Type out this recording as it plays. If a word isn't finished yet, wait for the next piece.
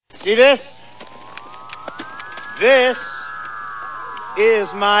See this? This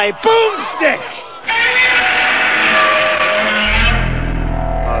is my boomstick!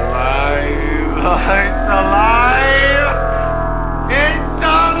 Alive! It's alive! It's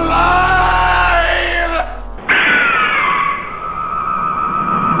alive!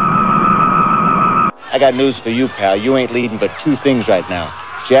 I got news for you, pal. You ain't leading but two things right now.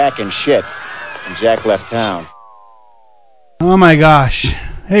 Jack and shit. And Jack left town. Oh my gosh.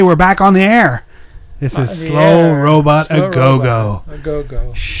 Hey, we're back on the air. This is Slow Robot A Go-Go. A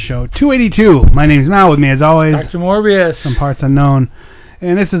Go-Go. Show 282. My name's Mal. With me as always, Dr. Morbius. Some parts unknown.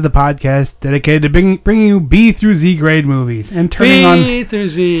 And this is the podcast dedicated to bringing you B through Z grade movies and turning on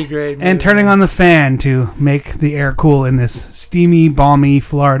the fan to make the air cool in this steamy, balmy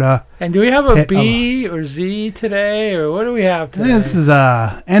Florida. And do we have a B or Z today, or what do we have today? This is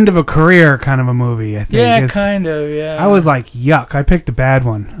a end of a career kind of a movie, I think. Yeah, kind of. Yeah. I was like, yuck. I picked a bad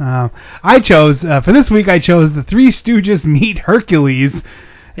one. I chose for this week. I chose The Three Stooges Meet Hercules,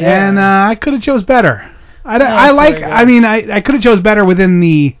 and I could have chose better. I could have chose better within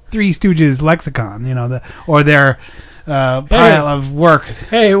the Three Stooges lexicon, their pile of work.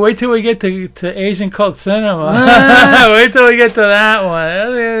 Hey, wait till we get to Asian cult cinema. Wait till we get to that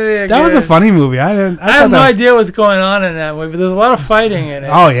one. That was a funny movie. I have no idea what's going on in that movie. There's a lot of fighting in it.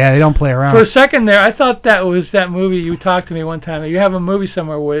 Oh yeah, they don't play around. For a second there, I thought that was that movie you talked to me one time. You have a movie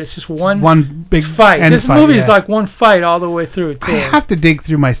somewhere where it's just one big fight. This movie is like one fight all the way through too. I have to dig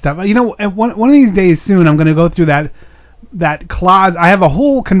through my stuff. One of these days soon, I'm going to go through that closet. I have a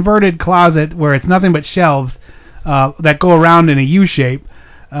whole converted closet where it's nothing but shelves that go around in a U shape,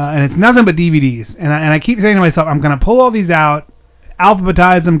 and it's nothing but DVDs. And I keep saying to myself, I'm going to pull all these out,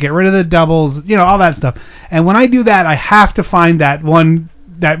 alphabetize them, get rid of the doubles, all that stuff. And when I do that, I have to find that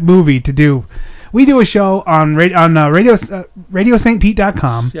movie to do. We do a show on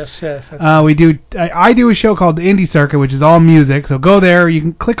RadioSt.Pete.com. Yes. I do a show called the Indie Circuit, which is all music. So go there. You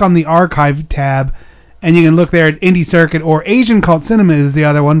can click on the archive tab, and you can look there at Indie Circuit, or Asian Cult Cinema is the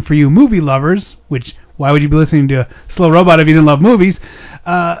other one for you movie lovers, which... Why would you be listening to Slow Robot if you didn't love movies?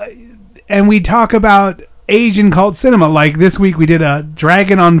 And we talk about Asian cult cinema. Like this week we did a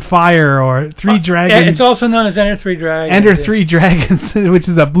Dragon on Fire or Three Dragons. It's also known as Enter Three Dragons. Enter Three Dragons, which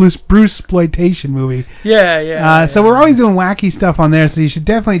is a Bruce exploitation movie. Yeah. So we're always doing wacky stuff on there. So you should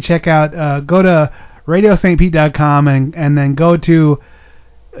definitely check out. Go to RadioSt.Pete.com and then go to.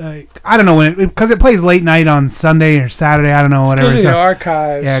 I don't know when because it plays late night on Sunday or Saturday. I don't know, whatever. Go to the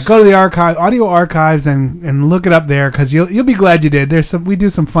archives. Yeah, go to the audio archives and look it up there because you'll be glad you did. We do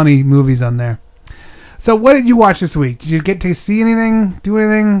some funny movies on there. So what did you watch this week? Did you get to see anything? Do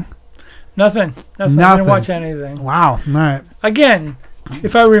anything? Nothing. I didn't watch anything. Wow. All right. Again,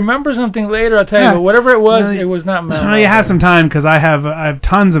 if I remember something later, I'll tell you. But whatever it was, it was not memorable. No, you have some time because I have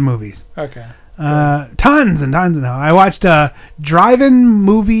tons of movies. Okay. Tons and tons. I watched Drive-In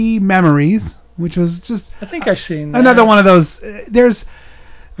Movie Memories, which was just... I think I've seen that. Another one of those...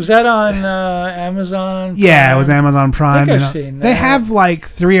 Was that on Amazon Prime? Yeah, it was Amazon Prime. I think I've seen that. They have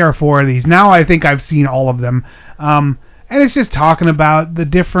like 3 or 4 of these. Now I think I've seen all of them. And it's just talking about the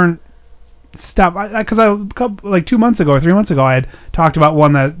different stuff. Because like 2 months ago or 3 months ago, I had talked about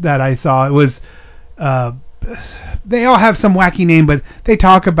one that I saw. It was... they all have some wacky name, but they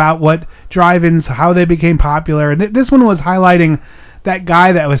talk about what drive-ins, how they became popular. And this one was highlighting that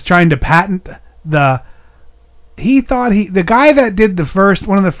guy that was trying to patent the guy that did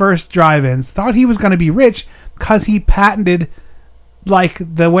one of the first drive-ins thought he was going to be rich because he patented like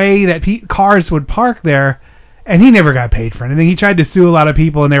the way that cars would park there, and he never got paid for anything. He tried to sue a lot of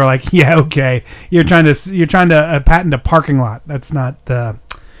people, and they were like, "Yeah, okay, you're trying to patent a parking lot. That's not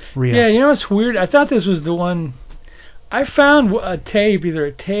real." Yeah, it's weird. I thought this was the one. I found a tape, either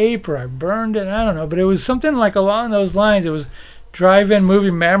a tape or I burned it. I don't know, but it was something like along those lines. It was Drive-In Movie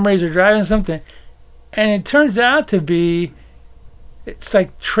Memories or Drive-In something, and it turns out to be. It's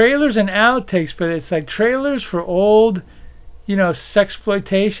like trailers and outtakes, but it's like trailers for old,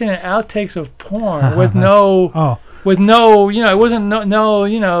 sexploitation and outtakes of porn with no. Oh. With no, it wasn't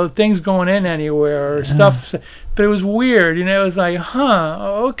no, things going in anywhere or stuff. But it was weird, it was like,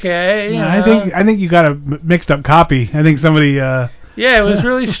 okay. I think you got a mixed up copy. I think somebody. Yeah, it was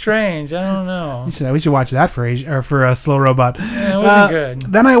really strange. I don't know. We should watch that for a Slow Robot. Yeah, it wasn't good.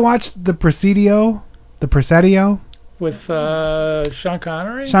 Then I watched The Presidio. With Sean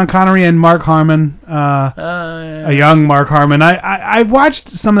Connery? Sean Connery and Mark Harmon, a young Mark Harmon. I've watched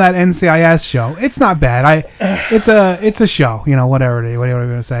some of that NCIS show. It's not bad. It's a show, whatever are you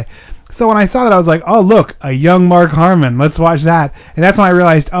going to say. So when I saw that, I was like, oh, look, a young Mark Harmon. Let's watch that. And that's when I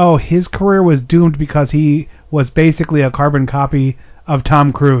realized, his career was doomed because he was basically a carbon copy of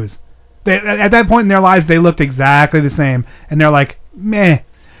Tom Cruise. At that point in their lives, they looked exactly the same, and they're like, meh.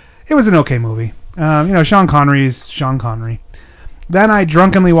 It was an okay movie. Sean Connery's Sean Connery. Then I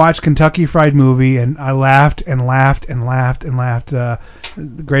drunkenly watched Kentucky Fried Movie, and I laughed and laughed and laughed and laughed. The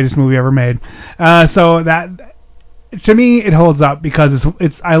greatest movie ever made. So that, to me, it holds up because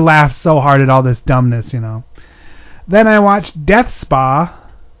I laughed so hard at all this dumbness, Then I watched Death Spa,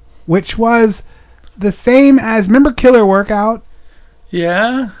 which was the same as, remember Killer Workout?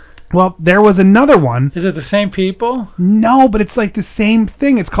 Yeah. Well, there was another one. Is it the same people? No, but it's like the same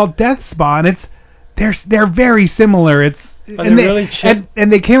thing. It's called Death Spa, and they're very similar. Are they really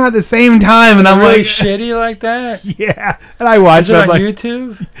and they came out at the same time, and I'm really like, shitty like that? Yeah, and I watched it. Is it on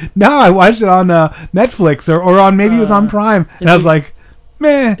YouTube? No, I watched it on Netflix or on maybe it was on Prime, and I was like,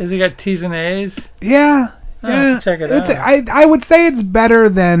 meh. Has it got T's and A's? Yeah. Yeah, check it out. I would say it's better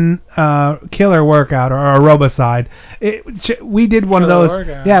than Killer Workout or Aerobicide. We did one of those.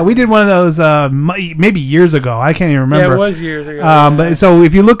 Workout. Yeah, we did one of those maybe years ago. I can't even remember. Yeah, it was years ago. But so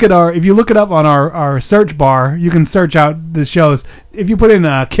if you look it up on our search bar, you can search out the shows. If you put in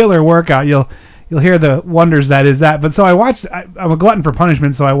Killer Workout, you'll hear the wonders that is that. But so I watched. I'm a glutton for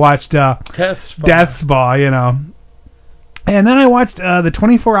punishment, so I watched Death Spa, and then I watched the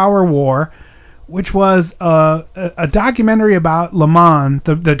 24-Hour War, which was a documentary about Le Mans,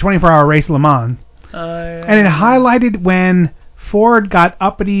 the 24-hour race Le Mans. And it highlighted when Ford got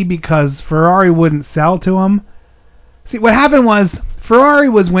uppity because Ferrari wouldn't sell to him. See, what happened was Ferrari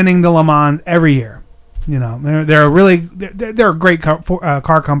was winning the Le Mans every year. They're a great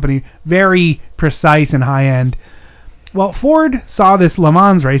car company, very precise and high end. Well, Ford saw this Le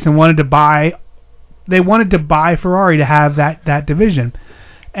Mans race and wanted to buy Ferrari to have that division.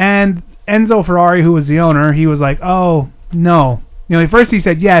 And Enzo Ferrari, who was the owner, he was like, "Oh no." At first he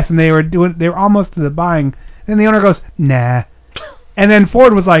said yes, and they were almost to the buying. Then the owner goes, "Nah." And then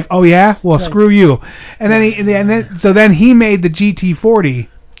Ford was like, "Oh yeah, well screw you." And then he made the GT40.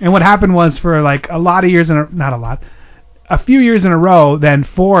 And what happened was for like a few years in a row, then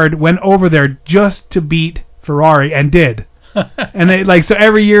Ford went over there just to beat Ferrari and did. And so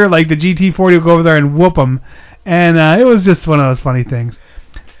every year the GT40 would go over there and whoop them. And it was just one of those funny things.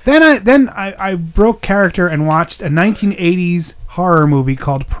 Then I broke character and watched a 1980s horror movie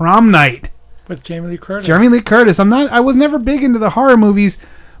called Prom Night with Jamie Lee Curtis. I was never big into the horror movies,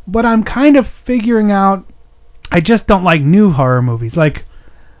 but I'm kind of figuring out I just don't like new horror movies. Like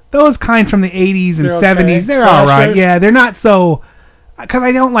those kind from the 80s and 70s, they're all right. Yeah, they're not so, cuz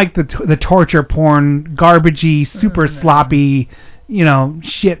I don't like the torture porn, garbagey, super sloppy,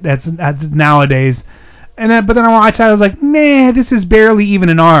 shit that's nowadays. But then I watched it, I was like, nah, this is barely even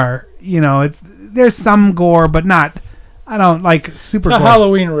an R. There's some gore, but not. I don't like super gore. A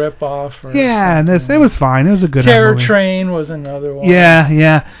Halloween ripoff. Yeah, and it was fine. It was a good Terror movie. Train was another one.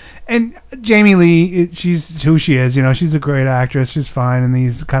 Yeah. And Jamie Lee, she's who she is. She's a great actress. She's fine in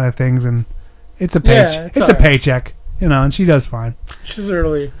these kind of things, and it's a paycheck. It's a paycheck. And she does fine. She's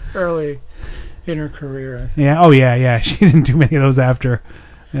early in her career, I think. Yeah. Oh yeah. She didn't do many of those after.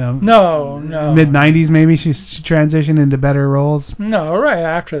 No. Mid-90s, maybe she transitioned into better roles. No, right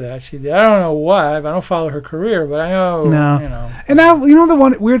after that she did. I don't know why. I don't follow her career, but I know. No. And now, the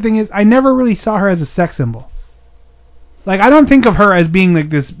one weird thing is, I never really saw her as a sex symbol. Like, I don't think of her as being like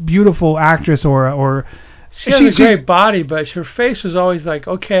this beautiful actress or. She has a great body, but her face was always like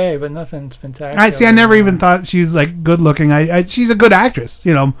okay, but nothing spectacular. I never even thought she was like good looking. She's a good actress,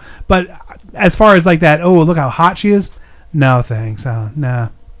 But as far as like that, oh look how hot she is. No thanks. Nah.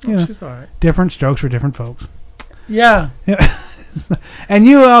 She's all right. Different strokes for different folks. Yeah. And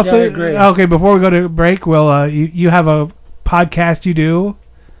you also... Yeah, I agree. Okay, before we go to break, you have a podcast you do?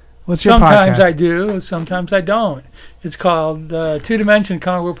 What's your podcast? Sometimes I do, sometimes I don't. It's called Two Dimension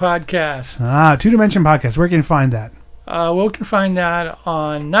Comic Book Podcast. Two Dimension Podcast. Where can you find that? We can find that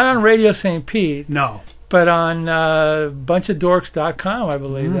not on Radio St. Pete. No. But on bunchofdorks.com, I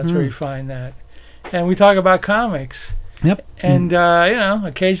believe. That's where you find that. And we talk about comics. Yep. And,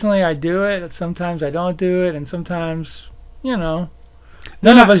 occasionally I do it. Sometimes I don't do it. And sometimes, none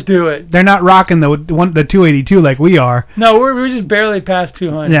of us do it. They're not rocking the 282 like we are. No, we're just barely past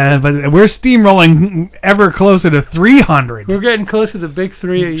 200. Yeah, but we're steamrolling ever closer to 300. We're getting close to the big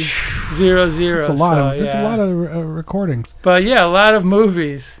 300. That's a lot of recordings. But yeah, a lot of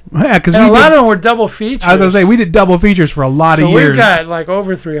movies. Yeah, because a lot of them were double features. I was gonna say we did double features for a lot of years. So we've got like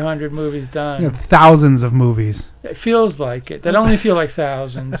over 300 movies done. Thousands of movies. It feels like it. That only feel like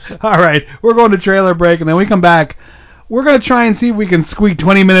thousands. All right, we're going to trailer break, and then we come back. We're going to try and see if we can squeak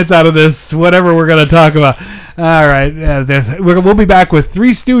 20 minutes out of this, whatever we're going to talk about. All right, we'll be back with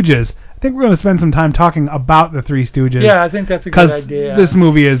Three Stooges, think we're going to spend some time talking about the Three Stooges. Yeah, I think that's a good idea. This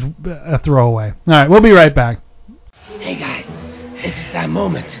movie is a throwaway. All right, we'll be right back. Hey guys, this is that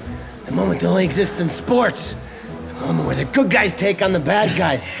moment. The moment that only exists in sports. The moment where the good guys take on the bad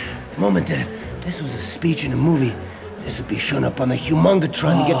guys. The moment that if this was a speech in a movie, this would be shown up on the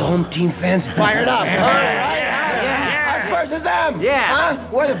Humongatron to get the home team fans fired up. Us versus them. Yeah. Huh?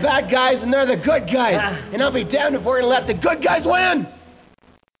 We're the bad guys and they're the good guys. And I'll be damned if we're going to let the good guys win.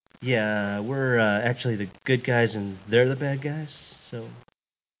 Yeah, we're actually the good guys and they're the bad guys, so...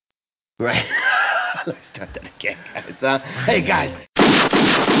 Right. Let's start that again, guys. Hey, guys.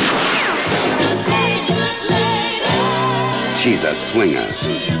 She's a swinger,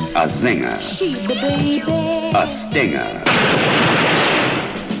 a zinger, She's the baby. a stinger.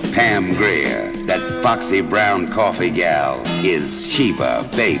 Pam Grier, that foxy brown coffee gal, is Sheba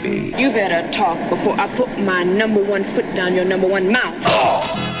Baby. You better talk before I put my number one foot down your number one mouth. Oh,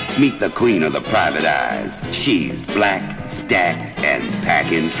 meet the queen of the private eyes. She's black, stacked, and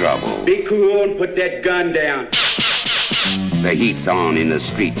packing trouble. Be cool and put that gun down. The heat's on in the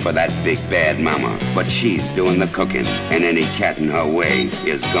street for that big bad mama, but she's doing the cooking, and any cat in her way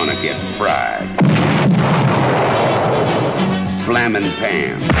is gonna get fried. Slammin'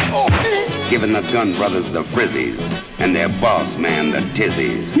 Pam, giving the Gun Brothers the frizzies, and their boss man the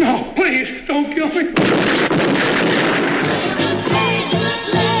tizzies. No, please, don't kill me.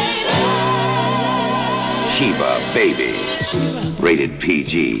 Sheba Baby, rated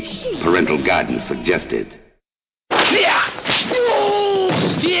PG, parental guidance suggested.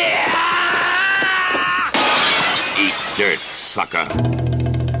 Eat dirt, sucker.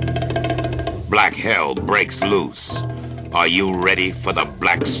 Black hell breaks loose. Are you ready for the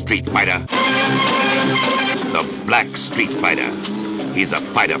Black Street Fighter? The Black Street Fighter. He's a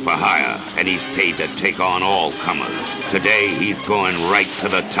fighter for hire, and he's paid to take on all comers. Today, he's going right to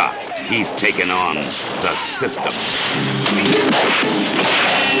the top. He's taking on the system.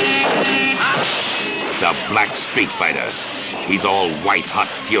 The Black Street Fighter. He's all white-hot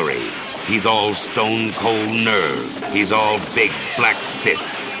fury. He's all stone-cold nerve. He's all big black fists.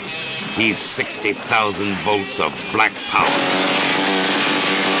 He's 60,000 volts of black power.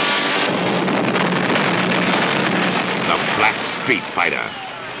 The Black Street Fighter.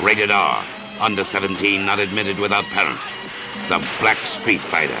 Rated R. Under 17, not admitted without parent. The Black Street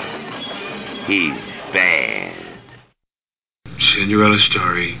Fighter. He's bad. Cinderella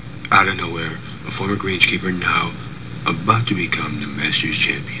story, out of nowhere, a former greenskeeper now about to become the Masters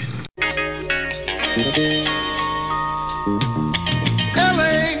champion.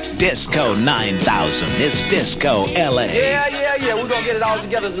 Disco 9000. It's Disco LA. Yeah. We're going to get it all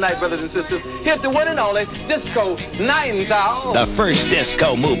together tonight, brothers and sisters. Here's the one and only Disco 9000. The first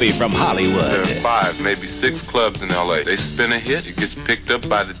disco movie from Hollywood. There are 5, maybe 6 clubs in LA. They spin a hit, it gets picked up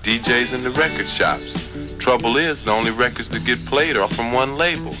by the DJs in the record shops. Trouble is, the only records that get played are from one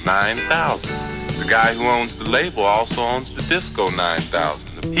label, 9000. The guy who owns the label also owns the Disco 9000.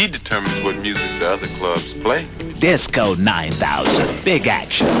 He determines what music the other clubs play. Disco 9000. Big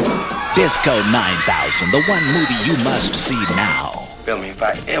action. Disco 9000. The one movie you must see now. Tell me, if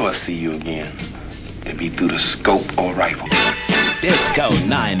I ever see you again, it'll be through the scope or rifle. Disco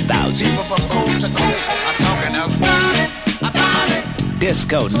 9000.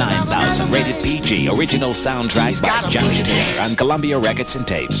 Disco 9000. Rated PG. Original soundtrack by Johnny Taylor on Columbia Records and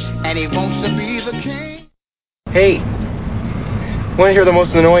Tapes. And he wants to be the king. Hey, want to hear the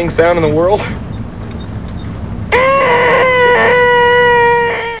most annoying sound in the world?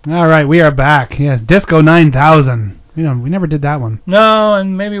 All right, we are back. Yes, Disco 9000. We never did that one. No,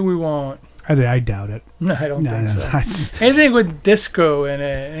 and maybe we won't. I doubt it. No, I don't think so. Anything with disco in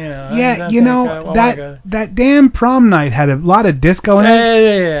it, Yeah, that damn prom night had a lot of disco in it.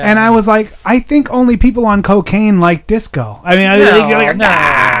 Yeah. And I was like, I think only people on cocaine like disco. I mean,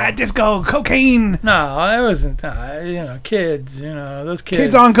 disco, cocaine. No, it wasn't. Kids. Those kids.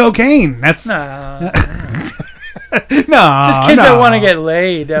 Kids on cocaine. That's no. No, just kids that want to get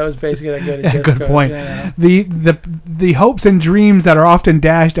laid. That was basically a good point. The hopes and dreams that are often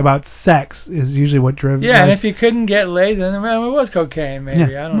dashed about sex is usually what drives. Yeah, and if you couldn't get laid, then it was cocaine,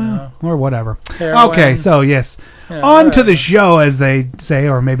 maybe. I don't know. Or whatever. Heroin. Okay, so yes. On to the show, as they say,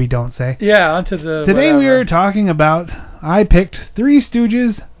 or maybe don't say. Yeah, on to the... Today we are talking about, I picked Three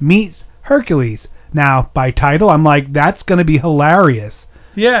Stooges meets Hercules. Now, by title, I'm like, that's going to be hilarious.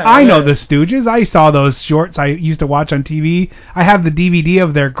 Yeah, I know the Stooges. I saw those shorts I used to watch on TV. I have the DVD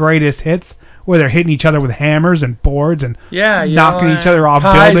of their greatest hits where they're hitting each other with hammers and boards and knocking each other off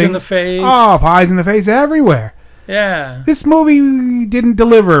pies buildings. In the face. Oh, pies in the face everywhere. Yeah. This movie didn't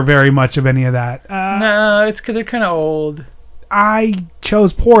deliver very much of any of that. No, it's because they're kind of old. I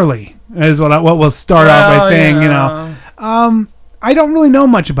chose poorly, is what we'll start off by saying. I don't really know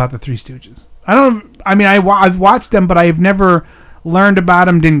much about the Three Stooges. I've watched them, but I've never learned about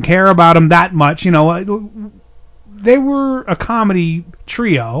them, didn't care about them that much. They were a comedy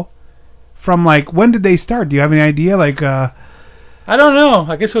trio from, like, when did they start? Do you have any idea? Like, I don't know.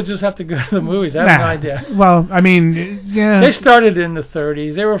 I guess we'll just have to go to the movies. I have no idea. Well, I mean, yeah. They started in the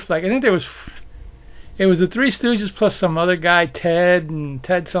 30s. They were like, I think it was the Three Stooges plus some other guy, Ted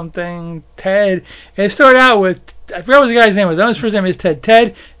something. And it started out with, I forgot what the guy's name was. His first name is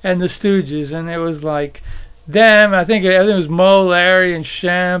Ted and the Stooges, and it was like them. I think everything was Moe, Larry, and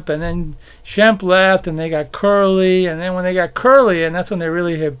Shemp, and then Shemp left, and they got Curly, and then when they got Curly, and that's when they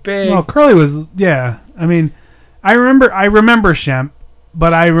really hit big. Well, Curly was, yeah. I mean, I remember Shemp,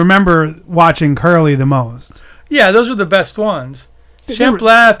 but I remember watching Curly the most. Yeah, those were the best ones. Shemp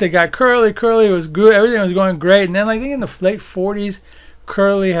left, they got Curly. Curly was good. Everything was going great, and then I think in the late 40s,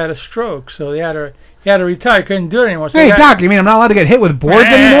 Curly had a stroke, so he had to retire. Couldn't do it anymore. So hey, Doc, you mean I'm not allowed to get hit with boards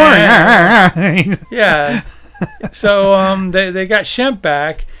anymore? Yeah. So they got Shemp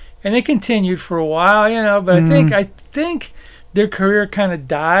back, and they continued for a while, but I think their career kind of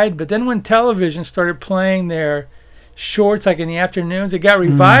died. But then when television started playing their shorts, like in the afternoons, it got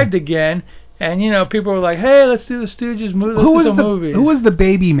revived again. And, people were like, hey, let's do the Stooges movie. Let's do some movies. Who was the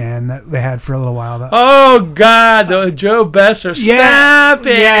baby man that they had for a little while? Oh, God, Joe Besser. Stop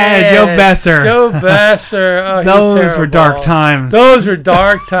it. Yeah, Joe Besser. Joe Besser. Oh, those were dark times. Those were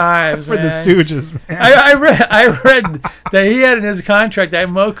dark times, for man. the Stooges, man. I read that he had in his contract that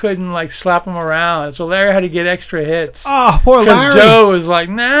Moe couldn't, like, slap him around. So Larry had to get extra hits. Oh, poor Larry. Because Joe was like,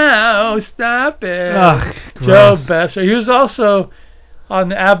 no, stop it. Ugh, Joe Besser. He was also on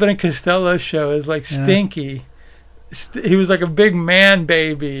the Abbott and Costello show as like Stinky. He was like a big man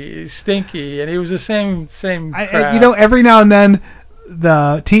baby, Stinky, and he was the same crap. Every now and then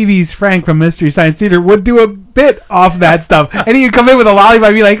the TV's Frank from Mystery Science Theater would do a bit off that stuff, and he'd come in with a lollipop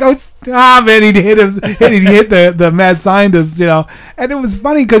and be like, "Oh, stop it!" He'd hit the mad scientist, and it was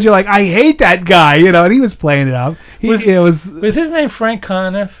funny because you're like, "I hate that guy," and he was playing it up. Was his name Frank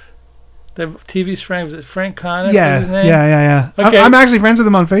Conniff? The TV's Frank, was it Frank Conniff? Yeah. Okay. I'm actually friends with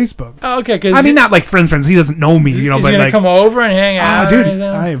him on Facebook. Oh, okay. Not like friends. He doesn't know me, He's but gonna like come over and hang out. Dude,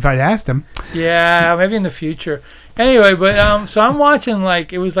 if I'd asked him. Yeah, maybe in the future. Anyway, but so I'm watching,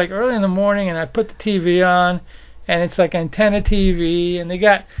 like, it was like early in the morning, and I put the TV on, and it's like antenna TV, and they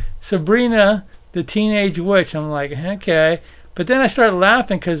got Sabrina the Teenage Witch. I'm like, okay. But then I started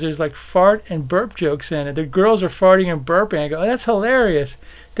laughing because there's like fart and burp jokes in it. The girls are farting and burping. I go, oh, that's hilarious.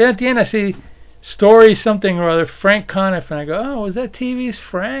 Then at the end I see story something or other, Frank Conniff, and I go, oh, was that TV's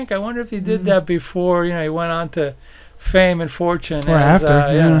Frank? I wonder if he did that before, he went on to fame and fortune. Or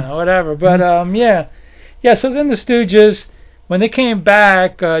after, whatever. But, Yeah, so then the Stooges, when they came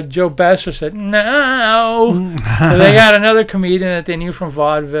back, Joe Besser said, no. So they got another comedian that they knew from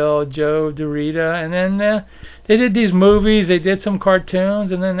vaudeville, Joe DeRita, and then they did these movies, they did some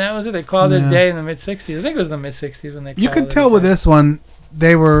cartoons, and then that was it. They called it a day in the mid-'60s. I think it was the mid-'60s when they called it. You could tell with this one,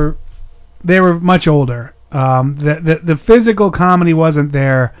 they were much older. The physical comedy wasn't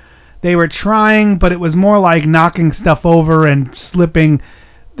there. They were trying, but it was more like knocking stuff over and slipping.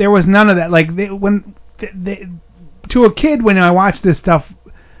 There was none of that. Like to a kid, when I watched this stuff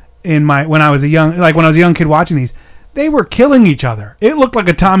when I was a young kid watching these, they were killing each other. It looked like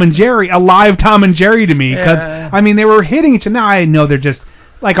a live Tom and Jerry to me. Because they were hitting each other. Now I know they're just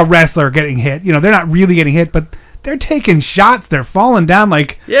like a wrestler getting hit. They're not really getting hit, but they're taking shots. They're falling down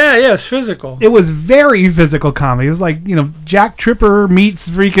like... Yeah, it's physical. It was very physical comedy. It was like, Jack Tripper meets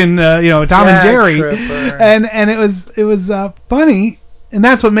freaking, Tom and Jerry. Tripper. And it was funny. And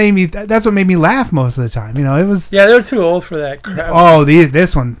that's what made me laugh most of the time. It was... Yeah, they were too old for that crap. Oh,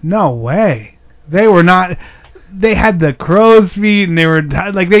 this one, no way. They were not... They had the crow's feet, and they were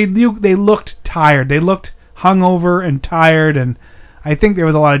like they looked tired. They looked hungover and tired, and I think there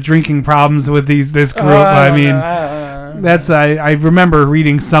was a lot of drinking problems with this group. I remember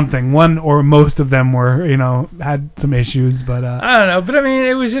reading something. One or most of them were, had some issues, but I don't know. But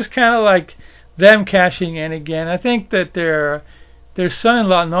it was just kind of like them cashing in again. I think that their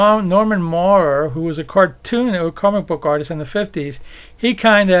son-in-law Norman Maurer, who was a comic book artist in the 50s, he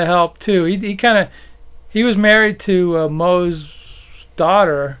kind of helped too. He was married to Moe's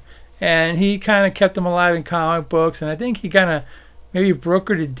daughter, and he kind of kept him alive in comic books, and I think he kind of maybe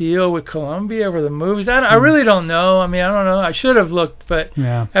brokered a deal with Columbia over the movies. I really don't know. I don't know. I should have looked, but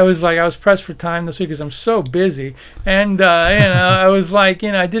I was pressed for time this week because I'm so busy, and I was like,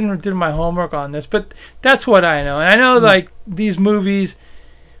 I didn't do my homework on this, but that's what I know. And I know like these movies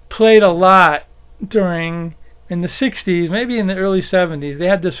played a lot during in the 60s, maybe in the early 70s, they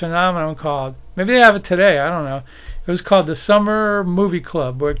had this phenomenon called, maybe they have it today, I don't know. It was called the Summer Movie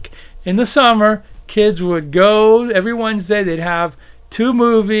Club, where in the summer, kids would go every Wednesday, they'd have 2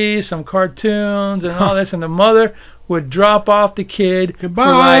 movies, some cartoons, and all this, and the mother would drop off the kid.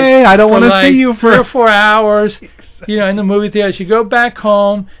 Goodbye, I don't want to see you for 3 or 4 hours, in the movie theater. She'd go back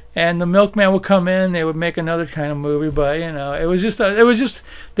home, and the milkman would come in. They would make another kind of movie, but it was just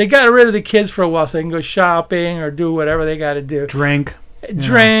they got rid of the kids for a while so they can go shopping or do whatever they got to do. Drink,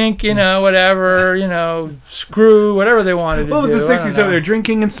 whatever, screw, whatever they wanted to do. Well, the 60s, so they're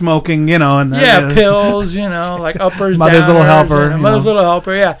drinking and smoking, and pills, like uppers, Mother's downers, Little Helper, Mother's Little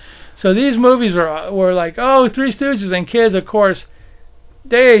Helper, yeah. So these movies were like, Three Stooges, and kids, of course,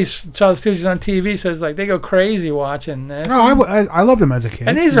 they saw the Stooges on TV, so it's like they go crazy watching this. Oh, I loved them as a kid.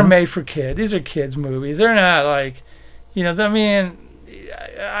 And these are made for kids. These are kids' movies. They're not like, I don't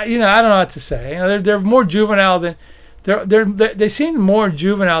know what to say. They're more juvenile than. They seem more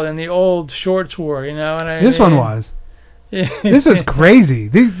juvenile than the old shorts were, This one was. Yeah. This was crazy.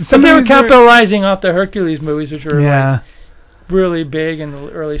 They were capitalizing off the Hercules movies, which were like really big in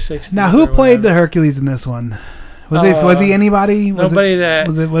the early 60s. Now, who played the Hercules in this one? Was he anybody? Was it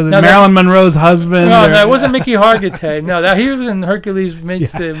Marilyn Monroe's husband? No, it wasn't Mickey Hargitay. No, he was in Hercules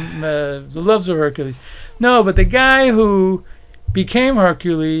meets the Loves of Hercules. No, but the guy who became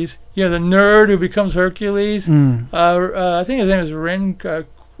Hercules, the nerd who becomes Hercules. I think his name is Rin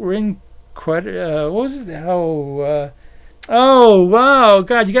what was it? Oh wow,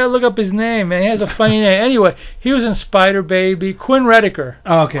 God, you gotta look up his name, man. He has a funny name. Anyway, he was in Spider Baby. Quinn Rediker.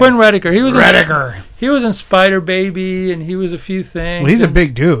 Oh, okay. Quinn Rediker. He was in Spider Baby, and he was a few things. Well, he's a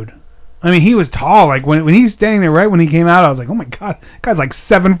big dude. I mean, he was tall. Like when he's standing there, right when he came out, I was like, oh my God, that guy's like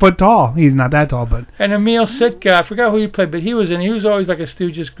 7 foot tall. He's not that tall, but. And Emil Sitka, I forgot who he played, but he was always like a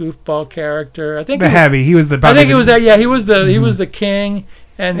Stooges goofball character. I think he was the. I think it was that. Yeah, he was the king.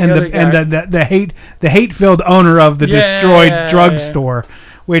 And the hate-filled owner of the destroyed drugstore,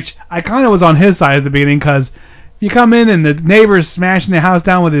 which I kind of was on his side at the beginning, because you come in and the neighbor's smashing the house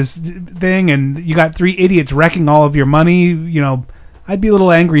down with his thing, and you got 3 idiots wrecking all of your money. I'd be a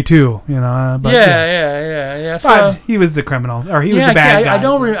little angry too. But yeah. But he was the criminal, or he was the bad guy. I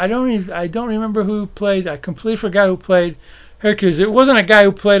don't remember who played. I completely forgot who played Hercules. It wasn't a guy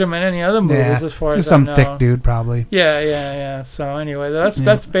who played him in any other movies, as far as I know. Just some thick dude, probably. Yeah. So anyway, that's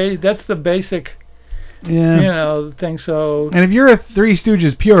the basic, thing. So. And if you're a Three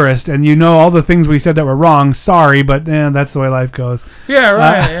Stooges purist and you know all the things we said that were wrong, sorry, but that's the way life goes. Yeah,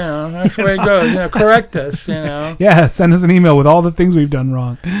 right. That's the way it goes. Correct us. Yeah, send us an email with all the things we've done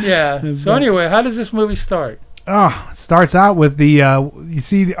wrong. Yeah. So anyway, how does this movie start? Oh, it starts out with you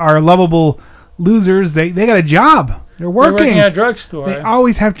see our lovable losers. They got a job. They're working at a drugstore. They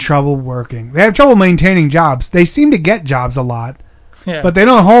always have trouble working. They have trouble maintaining jobs. They seem to get jobs a lot, but they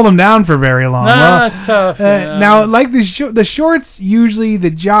don't hold them down for very long. No, that's tough. Now, like the shorts, usually the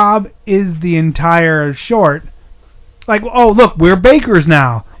job is the entire short. Like, oh, look, we're bakers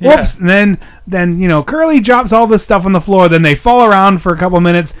now. Whoops. And then Curly drops all this stuff on the floor. Then they fall around for a couple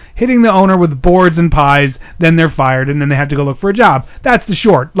minutes, hitting the owner with boards and pies. Then they're fired, and then they have to go look for a job. That's the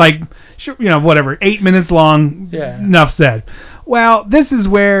short. Like, whatever, 8 minutes long. Yeah. Enough said. Well, this is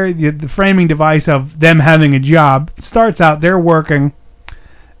where the framing device of them having a job starts out. They're working,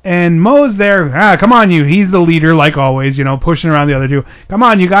 and Moe's there. Come on, you. He's the leader, like always. Pushing around the other two. Come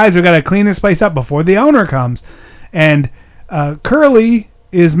on, you guys. We got to clean this place up before the owner comes. And Curly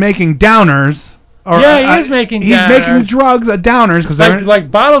is making downers. He is making downers. He's making drugs at downers. Cause like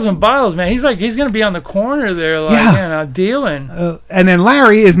bottles and bottles, man. He's going to be on the corner there, dealing. And then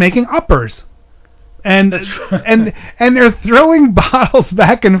Larry is making uppers. And and they're throwing bottles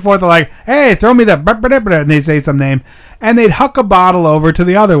back and forth. They're like, hey, throw me that. And they say some name. And they'd huck a bottle over to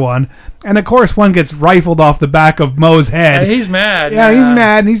the other one. And, of course, one gets rifled off the back of Moe's head. Yeah, he's mad. Yeah, he's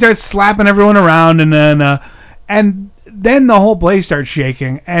mad. And he starts slapping everyone around. And then the whole place starts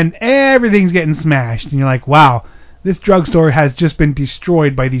shaking, and everything's getting smashed. And you're like, wow, this drugstore has just been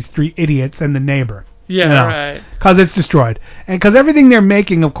destroyed by these 3 idiots and the neighbor. Yeah, right. Because it's destroyed. And because everything they're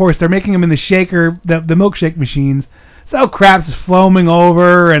making, of course, they're making them in the shaker, the milkshake machines. So crap's foaming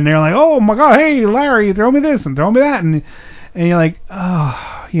over, and they're like, oh, my God, hey, Larry, throw me this and throw me that. And you're like,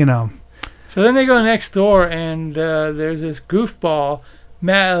 oh, So then they go next door, and there's this goofball,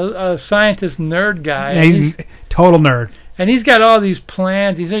 a scientist nerd guy. Yeah, he's total nerd. And he's got all these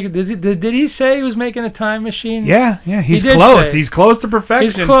plans. Did he say he was making a time machine? Yeah. He's close. He's close to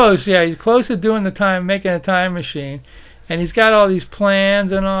perfection. He's close. Yeah, he's close to making a time machine. And he's got all these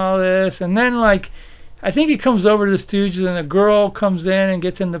plans and all this. And then I think he comes over to the Stooges, and the girl comes in and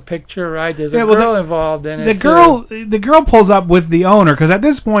gets in the picture, right? There's a Yeah, well, girl involved in it. The girl pulls up with the owner, because at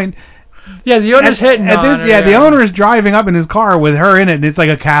this point, yeah, the owner's hitting on her. Yeah, the owner is driving up in his car with her in it, and it's like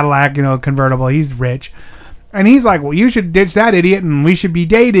a Cadillac, convertible. He's rich. And he's like, well, you should ditch that idiot, and we should be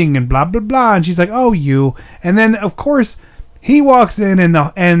dating, and blah, blah, blah. And she's like, oh, you. And then, of course, he walks in,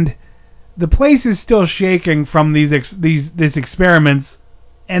 and the place is still shaking from these experiments.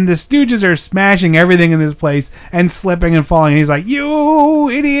 And the Stooges are smashing everything in this place and slipping and falling. And he's like, you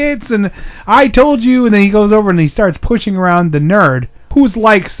idiots, and I told you. And then he goes over and he starts pushing around the nerd, who's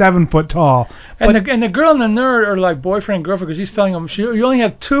like 7 foot tall. And the girl and the nerd are like boyfriend and girlfriend, because he's telling them, you only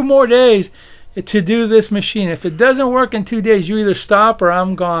have 2 more days to do this machine. If it doesn't work in 2 days, you either stop or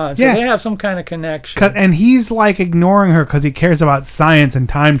I'm gone. So they have some kind of connection. And he's like ignoring her because he cares about science and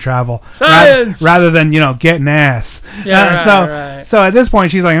time travel. Science! Rather than, getting ass. Yeah, right. So at this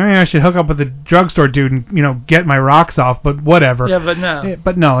point, she's like, I should hook up with the drugstore dude and, get my rocks off, but whatever. Yeah, but no.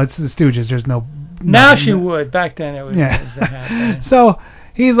 But no, it's the Stooges. There's no... Now she would. Back then it was... Yeah. So...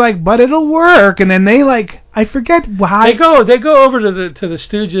 He's like, but it'll work, and then they I forget why they go over to the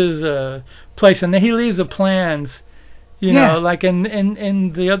Stooges' place, and then he leaves the plans, like in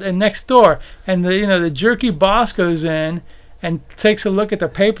the next door, and the jerky boss goes in and takes a look at the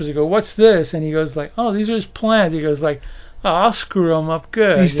papers. He goes, what's this? And he goes like, oh, these are his plans. He goes like, oh, I'll screw them up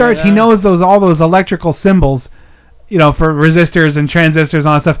good. He knows all those electrical symbols, for resistors and transistors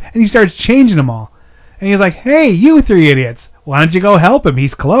and all that stuff, and he starts changing them all, and he's like, hey, you 3 idiots. Why don't you go help him?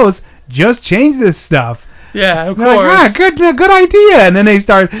 He's close. Just change this stuff. Yeah, of course. Like, good idea. And then they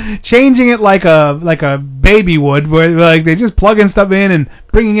start changing it like a baby would, where they just plug in stuff in and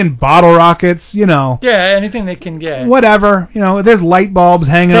bringing in bottle rockets, Yeah, anything they can get. Whatever, there's light bulbs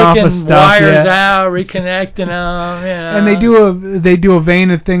hanging off of stuff. Wires out, reconnecting them, And they do a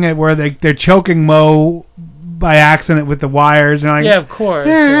vein of thing where they're choking Mo by accident with the wires. And of course.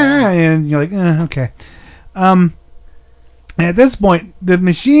 And you're like, okay. And at this point, the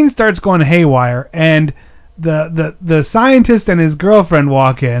machine starts going haywire, and the scientist and his girlfriend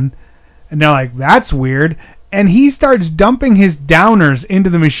walk in, and they're like, that's weird. And he starts dumping his downers into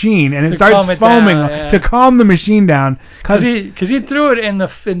the machine, and it starts foaming to calm the machine down. Because he threw it in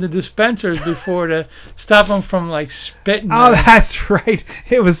the dispensers before to stop him from spitting. Oh, that's right.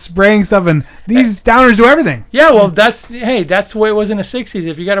 It was spraying stuff, and these downers do everything. Yeah, well, that's the way it was in the 60s.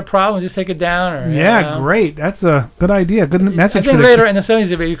 If you got a problem, just take a downer. Yeah, great. That's a good idea. Good message. I think later in the 70s,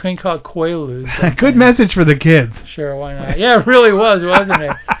 you couldn't call it Quaaludes. Good message for the kids. Sure, why not? Yeah, it really was, wasn't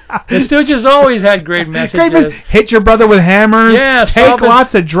it? The Stooges always had great messages. Hit your brother with hammers. Yeah, take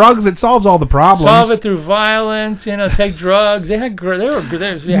lots of drugs. It solves all the problems. Solve it through violence. Take drugs. They were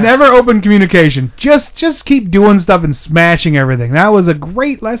good. Yeah. Never open communication. Just keep doing stuff and smashing everything. That was a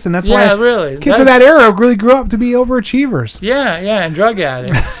great lesson. That's why really. Kids of that era really grew up to be overachievers. Yeah, and drug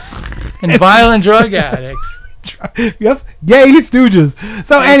addicts and violent drug addicts. Yep. Yay, Stooges.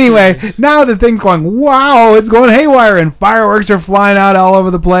 So anyway, now the thing's going, wow, it's going haywire, and fireworks are flying out all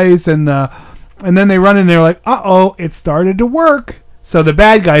over the place, and then they run in there like, uh-oh, it started to work. So the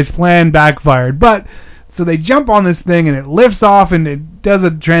bad guy's plan backfired. But, so they jump on this thing, and it lifts off, and it does a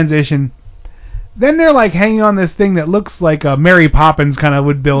transition. Then they're hanging on this thing that looks like a Mary Poppins kind of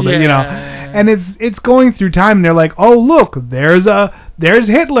would build it, And it's going through time, and they're like, oh, look, there's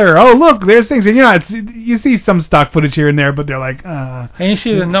Hitler. Oh, look, there's things. And you see some stock footage here and there, but they're like, And you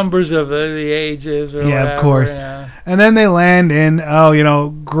see the numbers of the ages or whatever. Of course. And then they land in,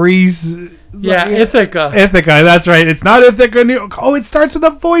 Greece. Yeah, Ithaca. Ithaca, that's right. It's not Ithaca, New York. Oh, it starts with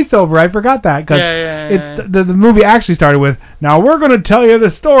a voiceover. I forgot that. It's the movie actually started with, now we're going to tell you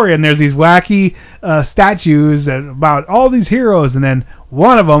the story. And there's these wacky statues about all these heroes. And then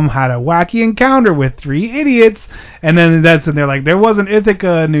one of them had a wacky encounter with 3 idiots. And then they're like, there wasn't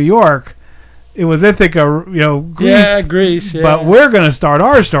Ithaca, New York. It was Ithaca, Greece. Yeah, Greece. Yeah. But we're going to start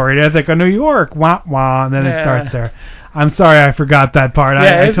our story at Ithaca, New York. Wah, wah. And then it starts there. I'm sorry I forgot that part.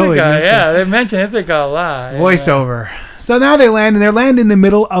 Yeah, I totally missed it. They mention Ithaca a lot. Voiceover. So now they land, and they're landing in the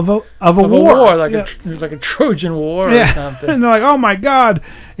middle of a war. There's like a Trojan War or something. And they're like, oh my God,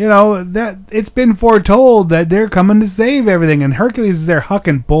 that it's been foretold that they're coming to save everything, and Hercules is there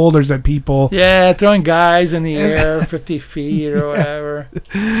hucking boulders at people. Yeah, throwing guys in the air 50 feet or whatever.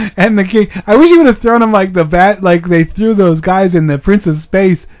 And the king, I wish he would have thrown them like they threw those guys in the Prince of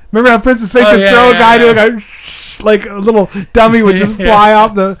Space. Remember how Prince of Space would throw a guy to a little dummy would just fly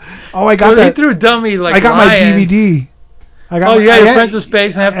off the. Oh, I got that. He threw dummy I got lions. my DVD. Your Prince of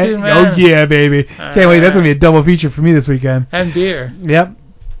Space and Neptune, man. Oh yeah, baby! Can't wait. That's gonna be a double feature for me this weekend. And beer. Yep,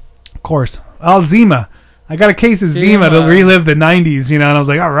 of course. Zima. I got a case of Zima to relive the 90s, you know, and I was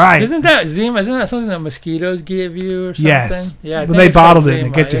like, all right. Isn't that Zima? Isn't that something that mosquitoes give you or something? Yes. Yeah. When they bottled it, and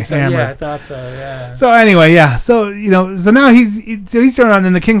it gets you hammered. Yeah, I thought so. Yeah. So anyway, yeah. So so now he's turning around,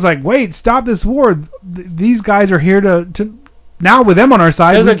 and the king's like, wait, stop this war. These guys are here to now with them on our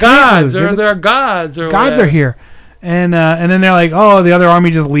side. They're the gods, or they're gods, or gods whatever. are here, and then they're like, oh, the other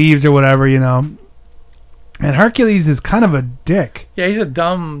army just leaves or whatever, you know. And Hercules is kind of a dick. Yeah, he's a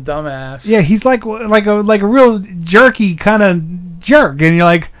dumbass. Yeah, he's like a real jerky kind of jerk, and you're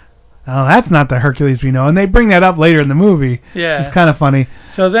like, oh, that's not the Hercules we know. And they bring that up later in the movie. Yeah, it's kind of funny.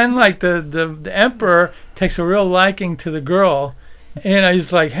 So then, like the emperor takes a real liking to the girl, and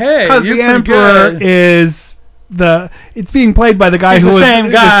he's like, hey, you're the emperor good. is it's being played by the guy who was the same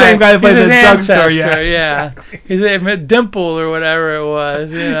guy that played the drugstore. Yeah. He's a Dimple or whatever it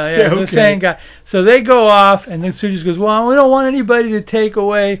was, you know. Yeah, okay. The same guy. So they go off, and then Sue just goes, well, we don't want anybody to take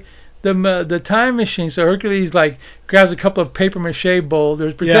away the time machine. So Hercules like grabs a couple of paper mache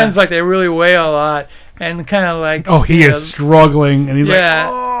boulders, pretends like they really weigh a lot, and kind of like he is struggling, and he's like,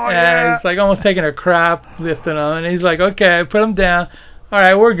 oh yeah, he's like almost taking a crap lifting them, and he's like, okay, put them down. All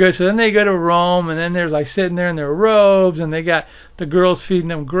right, we're good. So then they go to Rome, and then they're like sitting there in their robes, and they got the girls feeding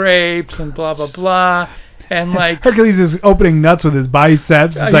them grapes and blah blah blah, and like Hercules is opening nuts with his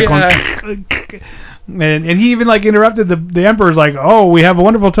biceps. It's like and he even like interrupted the emperor's like, oh, we have a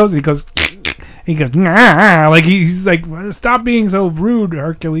wonderful toast. And he goes nah, like he's like, stop being so rude,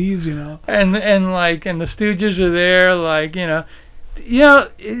 Hercules, you know. And the Stooges are there, like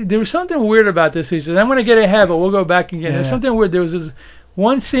there was something weird about this. He said, I'm going to get ahead, but we'll go back again. There's something weird. There was this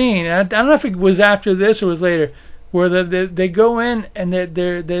one scene, and I don't know if it was after this or was later, where they go in and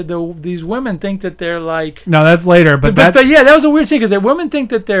these women think that they're like. No, that's later, but that was a weird scene because the women think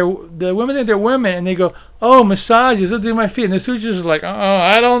they're women, and they go, oh, massages, let's do my feet, and the Stooges are like, oh,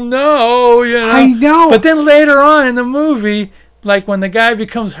 I don't know, you know. I know. But then later on in the movie, like when the guy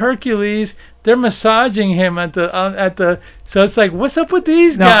becomes Hercules, they're massaging him at the. So it's like, what's up with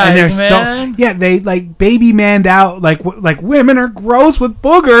these guys, man? They like baby manned out, like women are gross with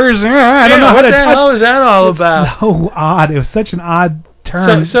boogers. I don't know how to touch. What the hell is that all about? So odd. It was such an odd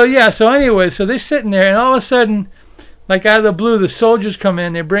turn. So anyway, so they're sitting there, and all of a sudden, like out of the blue, the soldiers come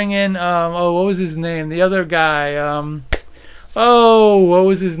in. They bring in what was his name? The other guy. What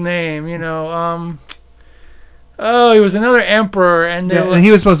was his name? You know. He was another emperor, and and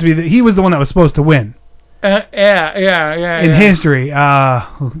he was supposed to be. He was the one that was supposed to win. In history,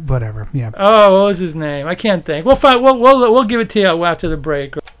 whatever. Yeah. Oh, what was his name? I can't think. We'll give it to you after the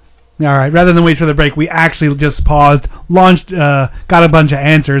break. All right. Rather than wait for the break, we actually just paused, launched, got a bunch of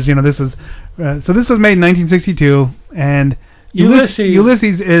answers. You know, this was this was made in 1962, and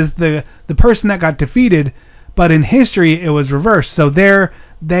Ulysses is the person that got defeated, but in history it was reversed. So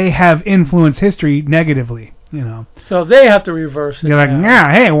they have influenced history negatively. You know. So they have to reverse it. You're like,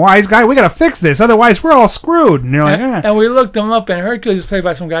 hey, wise guy, we gotta fix this, otherwise we're all screwed. And you're like, And we looked him up, and Hercules is played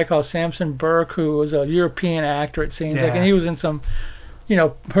by some guy called Samson Burke, who was a European actor, it seems like, and he was in some,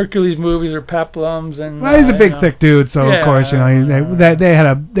 Hercules movies or peplums, and. Well, he's a big, thick dude, so of course, they had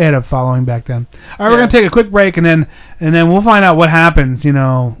a following back then. All right, we're gonna take a quick break, and then we'll find out what happens, to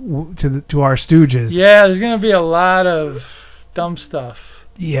our Stooges. Yeah, there's gonna be a lot of dumb stuff.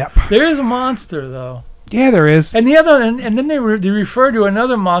 Yep. There is a monster though. Yeah, there is. And the other, and then they referred to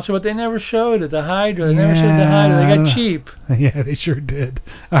another monster, but they never showed it. The Hydra. They never showed the Hydra. They got cheap. Yeah, they sure did.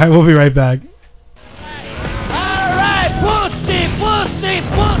 All right, we'll be right back. All right, pussy,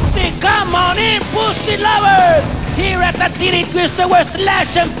 come on in, pussy lovers. Here at the Titty Twister, we're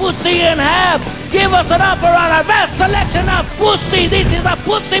slashing pussy in half. Give us an offer on our vast selection of pussy. This is a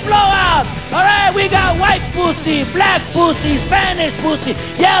pussy blowout. All right, we got white pussy, black pussy, Spanish pussy,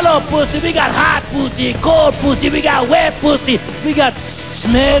 yellow pussy. We got hot pussy, cold pussy. We got wet pussy. We got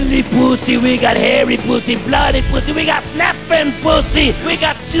smelly pussy. We got hairy pussy, bloody pussy. We got snapping pussy. We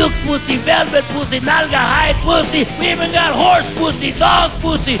got silk pussy, velvet pussy, nalga hide pussy. We even got horse pussy, dog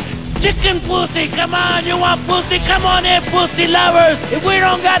pussy, chicken pussy. Come on, you want pussy? Come on in, pussy lovers. If we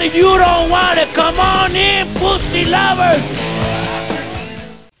don't got it, you don't want it. Come on in, pussy lovers.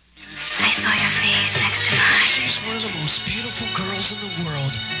 I saw your face next to mine. She's one of the most beautiful girls in the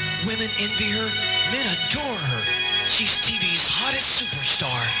world. Women envy her, men adore her. She's TV's hottest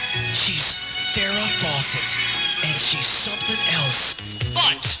superstar. She's Farrah Fawcett, and she's something else.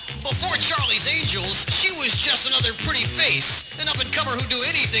 But before Charlie's Angels, she was just another pretty face, an up-and-comer who'd do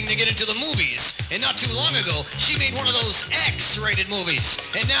anything to get into the movies. And not too long ago, she made one of those X-rated movies.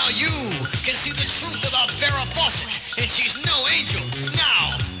 And now you can see the truth about Farrah Fawcett, and she's no angel.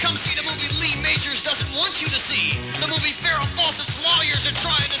 Now, come see the movie Lee Majors doesn't want you to see. The movie Farrah Fawcett's lawyers are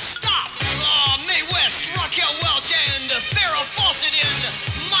trying to stop. Oh, man. Mae West, Raquel Welch, and Farrah Fawcett in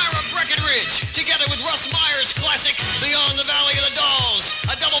Myra Breckenridge, together with Russ Meyer's classic Beyond the Valley of the Dolls,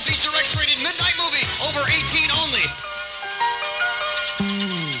 a double feature X-rated midnight movie, over 18 only.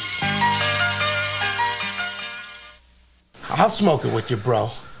 I'll smoke it with you,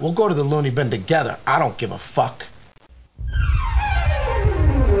 bro. We'll go to the loony bin together. I don't give a fuck.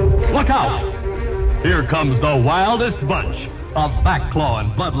 Look out! Here comes the wildest bunch of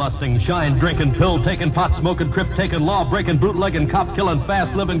back-clawing, blood-lusting, shine-drinking, pill-taking, pot-smoking, crip-taking, law-breaking, bootlegging, cop-killing,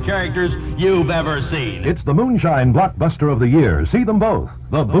 fast-living characters you've ever seen. It's the moonshine blockbuster of the year. See them both.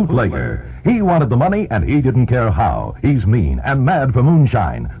 The Bootlegger. He wanted the money, and he didn't care how. He's mean and mad for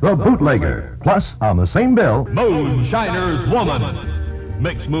moonshine. The Bootlegger. Plus, on the same bill, Moonshiner's Woman.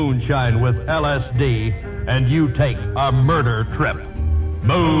 Mix moonshine with LSD, and you take a murder trip.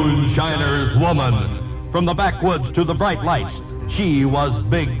 Moonshiner's Woman. From the backwoods to the bright lights, she was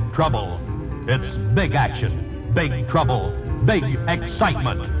big trouble. It's big action, big trouble, big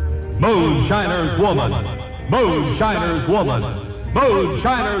excitement. Moonshiner's Woman. Moonshiner's Woman.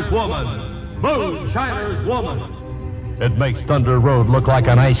 Moonshiner's Woman. Moonshiner's Woman. It makes Thunder Road look like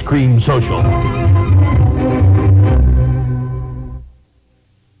an ice cream social.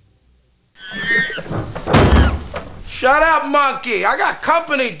 Shut up, monkey. I got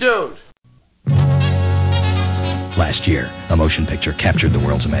company, dude. Last year, a motion picture captured the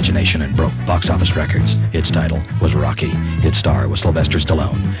world's imagination and broke box office records. Its title was Rocky. Its star was Sylvester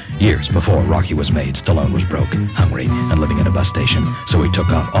Stallone. Years before Rocky was made, Stallone was broke, hungry, and living in a bus station. So he took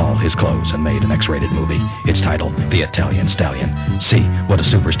off all his clothes and made an X-rated movie. Its title, The Italian Stallion. See what a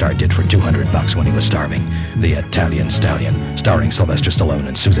superstar did for $200 when he was starving. The Italian Stallion, starring Sylvester Stallone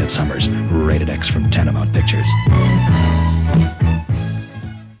and Suzette Summers. Rated X from Tanamount Pictures.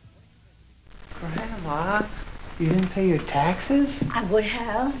 Grandma, you didn't pay your taxes? I would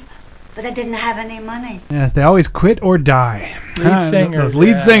have, but I didn't have any money. Yeah, they always quit or die. Singers, Those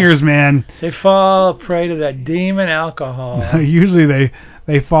lead singers, man. They fall prey to that demon alcohol. Usually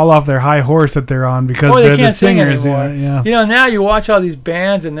they fall off their high horse that they're on because they they're can't the singers. sing anymore. Yeah. You know, now you watch all these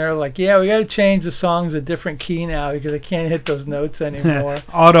bands and they're like, yeah, we got to change the songs a different key now because I can't hit those notes anymore.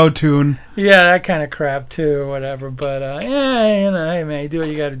 Auto-tune. Yeah, that kind of crap too or whatever. But yeah, you know, hey man, you do what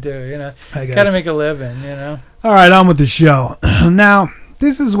you got to do. You know, got to make a living. You know. All right, on with the show. Now,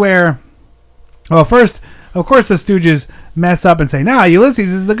 this is where, well, first, of course, the Stooges mess up and say, "Nah, Ulysses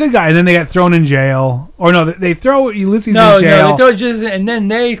is the good guy," and then they get thrown in jail. Or no, they throw Ulysses in jail. No, they throw Ulysses, and then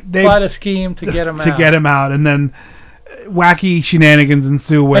they plot a scheme to get him out. To get him out, and then wacky shenanigans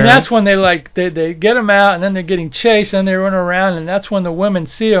ensue. Where and that's when they get him out, and then they're getting chased, and they run around, and that's when the women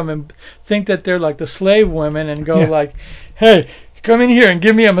see them and think that they're like the slave women, and go like, "Hey, come in here and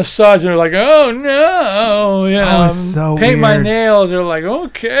give me a massage." And they're like, "Oh no, you know, so paint my weird. nails." They're like,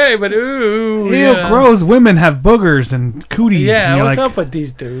 "Okay, but ooh, Ew, you know. gross. Women have boogers and cooties. Yeah, and what's like, up with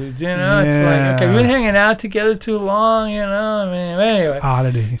these dudes? You know, Yeah. it's like, okay, we've been hanging out together too long. You know, I mean, anyway.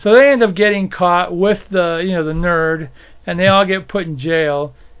 Oddity. So they end up getting caught with the nerd, and they all get put in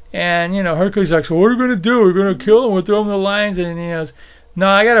jail. And Hercules like, "So what are we gonna do? We're gonna kill him? We'll throw him in the lions?" And he goes, "No,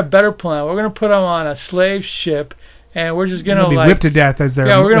 I got a better plan. We're gonna put him on a slave ship." And we're just gonna be whipped to death as they're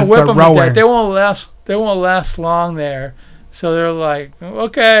we're gonna whip them to rowing. death. They won't last long there. So they're like,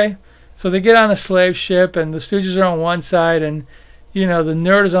 okay. So they get on a slave ship, and the Stooges are on one side, and the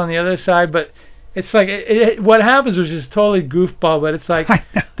nerd is on the other side. But it's like what happens, which is totally goofball. But it's like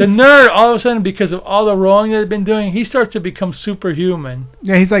the nerd all of a sudden, because of all the rowing that they've been doing, he starts to become superhuman.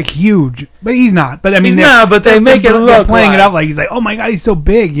 Yeah, he's like huge, but he's not. But I mean, he's not. But they make it look they're playing like it up like he's like, oh my god, he's so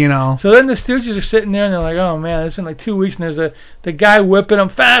big, So then the Stooges are sitting there and they're like, oh man, it's been like 2 weeks, and there's the guy whipping them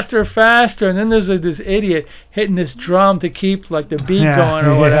faster, and then there's this idiot hitting this drum to keep like the beat going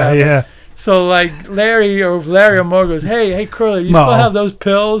or whatever. Yeah. So like Larry or Moore goes, hey Curly, you still have those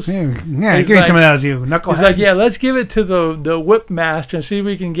pills? Yeah, give me some of those, you knucklehead. He's like, yeah, let's give it to the whip master and see if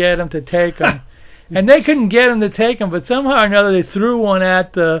we can get him to take them. And they couldn't get him to take them, but somehow or another they threw one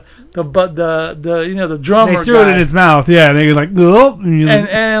at the drummer. They threw it in his mouth, yeah. And they were like, oh,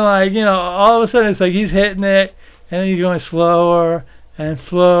 and like all of a sudden it's like he's hitting it, and then he's going slower and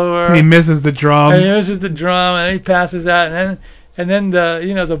slower. And he misses the drum. And he passes out, and then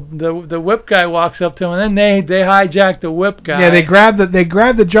the whip guy walks up to him, and then they hijack the whip guy. Yeah, they grab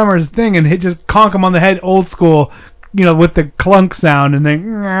the drummer's thing and just conk him on the head, old school, with the clunk sound, and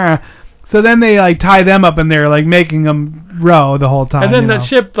then. So then they like tie them up, and they're like making them row the whole time. And then the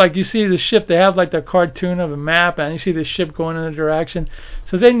ship, like you see the ship, they have like the cartoon of a map, and you see the ship going in a direction.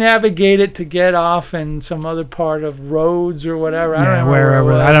 So they navigate it to get off in some other part of Rhodes or whatever. I don't remember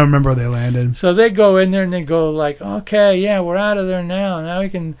wherever. I don't remember where they landed. So they go in there and they go like, okay, yeah, we're out of there now. Now we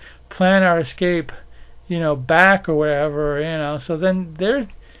can plan our escape, back or whatever, So then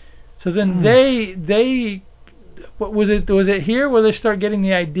they what was it here where they start getting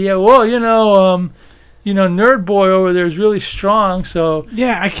the idea? Well, Nerd Boy over there is really strong, so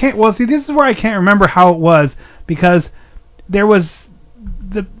yeah, I can't. Well, see, this is where I can't remember how it was because there was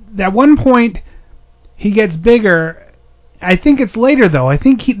at one point he gets bigger. I think it's later though. I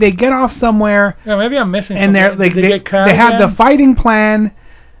think they get off somewhere. Yeah, maybe I'm missing. And something. they have the fighting plan,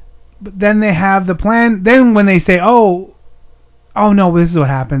 but then they have the plan. Then when they say, oh no, this is what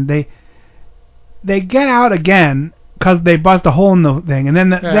happened. They get out again. Because they bust a hole in the thing, and then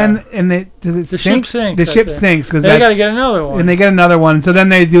the ship sinks. The ship sinks because they got to get another one. And they get another one, so then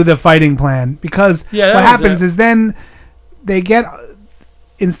they do the fighting plan. Because what happens is then they get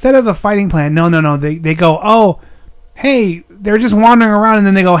instead of the fighting plan. No. They go, oh, hey, they're just wandering around, and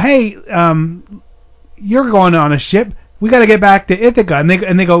then they go, hey, you're going on a ship. We got to get back to Ithaca,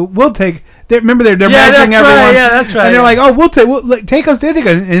 and they go, we'll take. Remember they're measuring everyone. Right, yeah, that's right. And they're like, oh, we'll take us to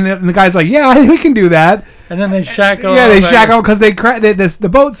Ithaca, and the guy's like, yeah, we can do that. And then they shackle. Yeah, they shackle because the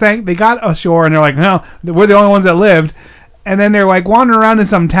boat sank. They got ashore and they're like, no, we're the only ones that lived. And then they're like wandering around in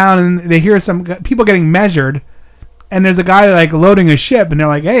some town and they hear some people getting measured. And there's a guy like loading a ship and they're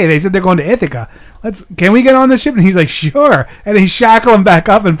like, hey, they said they're going to Ithaca. Can we get on the ship? And he's like, sure. And they shackle him back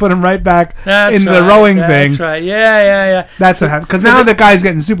up and put him right back in the rowing thing. That's right. Yeah. That's what happened. Because now the guy's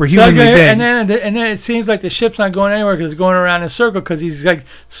getting superhumanly big. And then it seems like the ship's not going anywhere because it's going around in a circle because he's like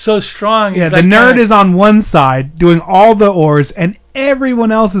so strong. Yeah, he's the nerd is on one side doing all the oars and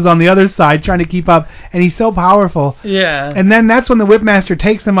everyone else is on the other side trying to keep up. And he's so powerful. Yeah. And then that's when the Whipmaster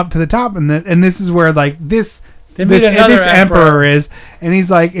takes him up to the top. And this is where like this emperor is. And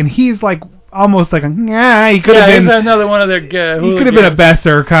he's like almost like he could have been another one of their he could have been a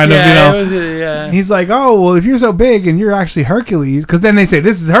Besser kind of, Yeah. He's like, oh well, if you're so big and you're actually Hercules, because then they say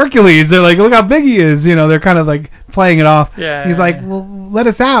this is Hercules. They're like, look how big he is. They're kind of like playing it off. Yeah. He's like, well, let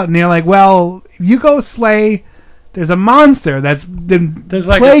us out, and they're like, well, you go slay. There's a monster that's been a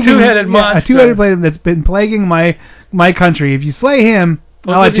two-headed monster. A two-headed monster that's been plaguing my country. If you slay him,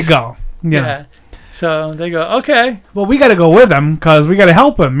 I'll let you go. Yeah. So they go, okay. Well, we got to go with him because we got to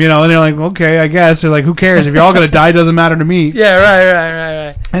help him, And they're like, okay, I guess. They're like, who cares? If you're all going to die, it doesn't matter to me. Yeah,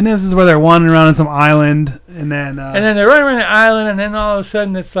 right. And this is where they're wandering around on some island, and then they're running around the island, and then all of a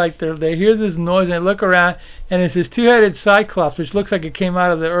sudden it's like they hear this noise, and they look around, and it's this two-headed Cyclops, which looks like it came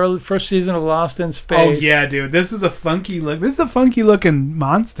out of the first season of Lost in Space. Oh yeah, dude, this is a funky look. This is a funky looking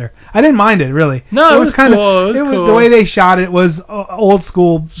monster. I didn't mind it really. No, it was kind cool. It was cool. The way they shot it was old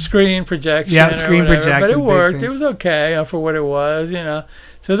school screen projection. Yeah, screen projection. But it worked. It was okay for what it was,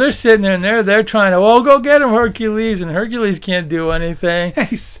 So they're sitting there and they're trying to, go get him, Hercules, and Hercules can't do anything.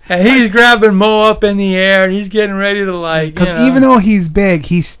 And he's grabbing Mo up in the air and he's getting ready to because even though he's big,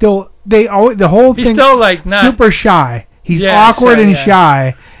 he's still the whole thing. He's still not super shy. He's awkward and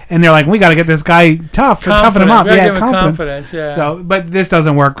shy. And they're like, we got to get this guy tough to toughen him up. Yeah, confidence. Yeah. So, but this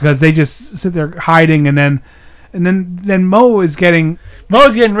doesn't work because they just sit there hiding, and then Mo is getting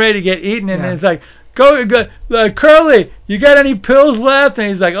ready to get eaten, and it's like, go, Curly, you got any pills left? And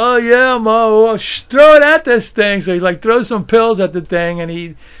he's like, oh yeah, Mo, throw it at this thing. So he throws some pills at the thing,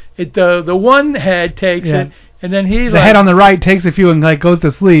 and the one head takes it, and then the head on the right takes a few and goes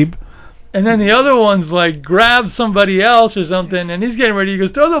to sleep. And then the other one's grabs somebody else or something, and he's getting ready. He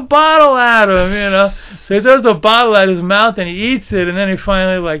goes, throw the bottle at him, So he throws the bottle at his mouth, and he eats it, and then he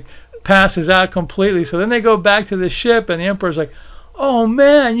finally passes out completely. So then they go back to the ship, and the Emperor's like, oh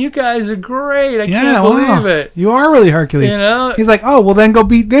man, you guys are great. I can't believe it. You are really Hercules. He's like, oh, well then go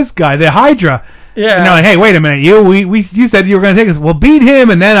beat this guy, the Hydra. Yeah. And they're like, hey, wait a minute, you said you were going to take us. Well, beat him,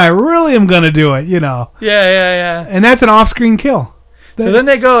 and then I really am going to do it, Yeah. And that's an off-screen kill. So then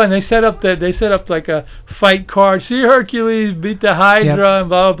they go and they set up a fight card. See Hercules beat the Hydra and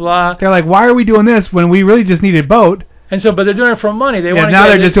blah blah blah. They're like, why are we doing this when we really just need a boat? And so, but they're doing it for money. They want now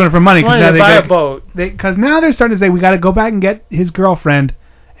they're just doing it for money because now they buy a boat. Because now they're starting to say we got to go back and get his girlfriend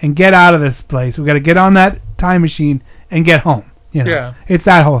and get out of this place. We got to get on that time machine and get home. Yeah, it's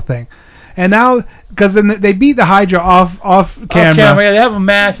that whole thing. And now, because then they beat the Hydra off camera. Yeah, they have a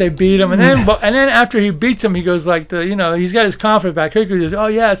match. They beat him, and then after he beats him, he goes he's got his confidence back. Hercules goes, oh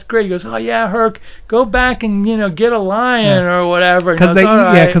yeah, it's great. He goes, oh yeah, Herc, go back and get a lion or whatever.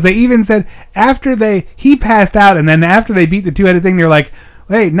 Because they even said after he passed out, and then after they beat the two-headed thing, they're like,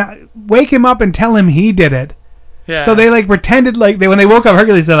 hey, wake him up and tell him he did it. Yeah. So they pretended when they woke up,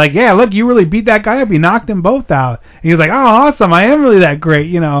 Hercules said yeah, look, you really beat that guy up. You knocked them both out. And he was like, oh, awesome, I am really that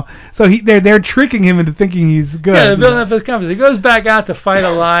great, So they're tricking him into thinking he's good. Yeah, they're building up his confidence. He goes back out to fight a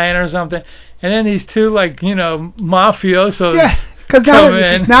lion or something, and then these two mafiosos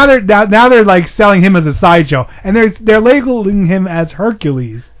Because now they're like selling him as a sideshow, and they're labeling him as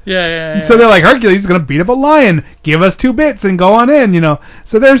Hercules. Yeah. So they're like, Hercules is gonna beat up a lion. Give us 2 bits and go on in,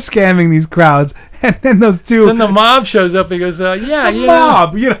 So they're scamming these crowds, and then those two. Then the mob shows up. He goes, yeah, the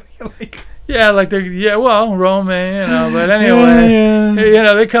mob, like. Yeah, like Roman, but anyway,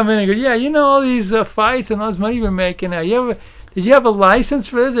 they come in and go, yeah, all these fights and all this money we're making. Did you have a license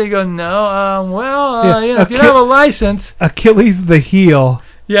for this? They go, no. If you don't have a license. Achilles the heel.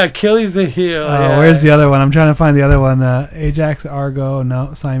 Yeah, Achilles the heel. Where's the other one? I'm trying to find the other one. Ajax, Argo,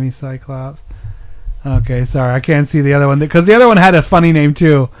 no, Siamese Cyclops. Okay, sorry, I can't see the other one because the other one had a funny name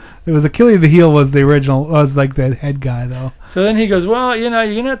too. It was Achilles the heel was the original, was like the head guy though. So then he goes, well, you're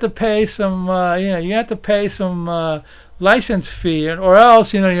gonna have to pay some, license fee, or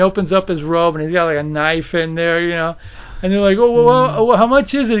else, he opens up his robe and he's got like a knife in there, And they're like, well, how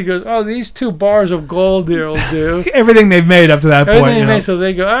much is it? He goes, these 2 bars of gold here will do. Everything they've made up to that point. So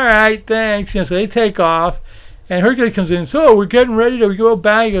they go, all right, thanks. So they take off. And Hercules comes in, so we're getting ready to go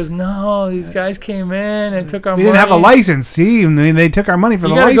back. He goes, no, these guys came in and took our money. We didn't have a license, see? They took our money for the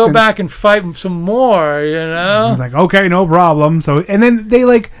license. You got to go back and fight some more, He's like, okay, no problem. So, and then they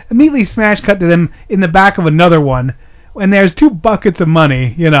immediately smash cut to them in the back of another one. And there's 2 buckets of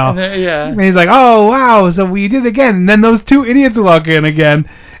money, And he's like, oh, wow, so we did it again. And then those 2 idiots walk in again.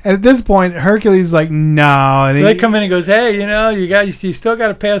 And at this point, Hercules is like, no. And so they come in and goes, hey, you still got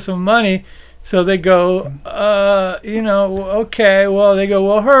to pay us some money. So they go, okay. Well, they go,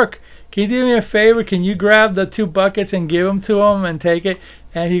 well, Herc, can you do me a favor? Can you grab the 2 buckets and give them to him and take it?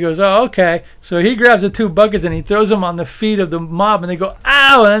 And he goes, oh, okay. So he grabs the 2 buckets and he throws them on the feet of the mob, and they go,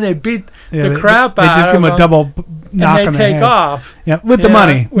 ow! And then they beat the crap out of them. They just give him a double knock on the head. And they take off. Yeah, with the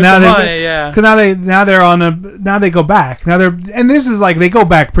money. With the money, yeah. Because now they go back. And this is like they go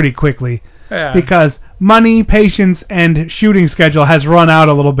back pretty quickly. Yeah. Because money, patience, and shooting schedule has run out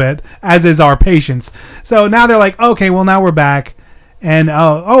a little bit, as is our patience. So now they're like, okay, well now we're back, and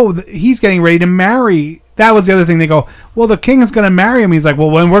he's getting ready to marry. That was the other thing. They go, well, the king is going to marry him. He's like, well,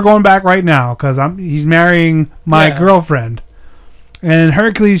 when we're going back right now because he's marrying my girlfriend. And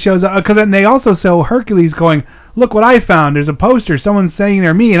Hercules shows up because then they also show Hercules going, look what I found. There's a poster. Someone's saying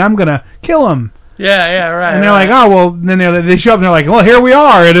they're me, and I'm going to kill him. Yeah, right. And they're like, oh, well, then they show up and they're like, well, here we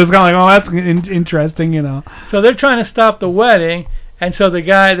are. And it's kind of like, oh, that's interesting, So they're trying to stop the wedding, and so the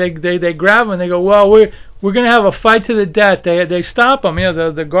guy, they grab him and they go, well, we're going to have a fight to the death. They stop him,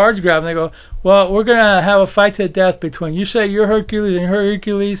 the guards grab him. They go, well, we're going to have a fight to the death between you say you're Hercules and you're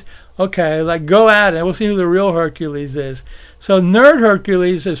Hercules. Okay, go at it. We'll see who the real Hercules is. So Nerd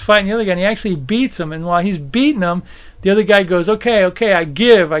Hercules is fighting the other guy, and he actually beats him. And while he's beating him, the other guy goes, okay, I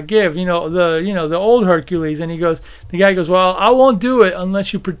give, the old Hercules. And the guy goes, well, I won't do it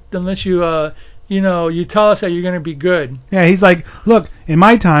unless you tell us that you're going to be good. Yeah, he's like, look, in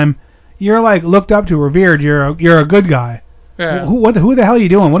my time, you're like looked up to, revered. You're a good guy. Yeah. Who the hell are you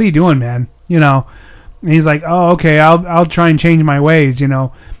doing? What are you doing, man? And he's like, oh, okay, I'll try and change my ways, And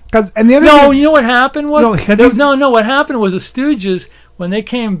the other thing, you know what happened was what happened was the Stooges, when they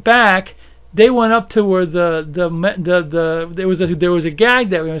came back, they went up to where there was a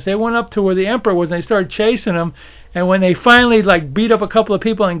gag that was. They went up to where the Emperor was, and they started chasing him. And when they finally beat up a couple of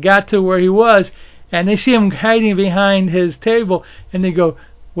people and got to where he was, and they see him hiding behind his table, and they go,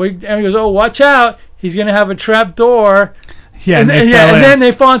 and he goes, oh, watch out, he's gonna have a trap door. Yeah, and then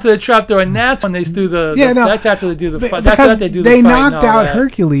they fall into the trapdoor, and that's when they do that's after they do the fight. That's after they do the fight. They knocked out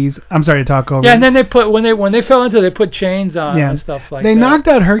Hercules. I'm sorry to talk over. Yeah, and then they put when they fell into it, they put chains on and stuff like that. They knocked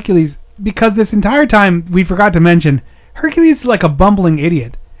out Hercules because this entire time we forgot to mention Hercules is like a bumbling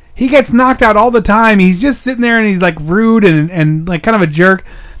idiot. He gets knocked out all the time. He's just sitting there and he's like rude and like kind of a jerk.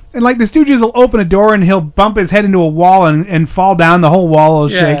 And like the Stooges will open a door and he'll bump his head into a wall and fall down. The whole wall will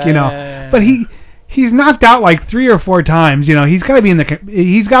shake, But he's knocked out like 3 or 4 times. He's got to be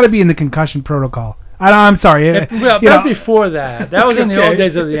in the concussion protocol. I'm sorry. But before that. That was in the old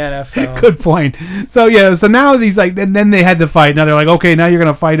days of the NFL. Good point. So so now he's like, and then they had to fight. Now they're like, okay, now you're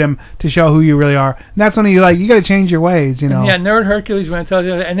gonna fight him to show who you really are. And that's when you got to change your ways, Yeah, Nerd Hercules went to tell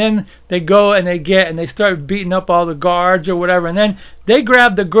you, and then they go and they start beating up all the guards or whatever, and then they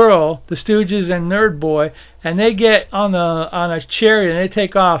grab the girl, the Stooges and Nerd Boy, and they get on a chariot and they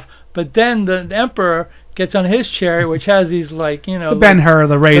take off. But then the Emperor gets on his chariot, which has these the Ben-Hur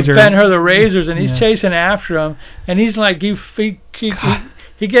the razors, and he's chasing after him, and he's like he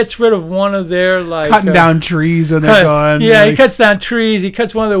gets rid of one of their cutting down trees and they're gone. Yeah, he cuts down trees. He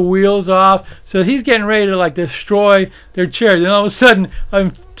cuts one of the wheels off, so he's getting ready to destroy their chariot. And all of a sudden,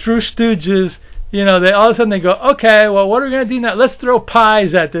 through Stooges, You know, they all of a sudden they go, okay, well, what are we gonna do now? Let's throw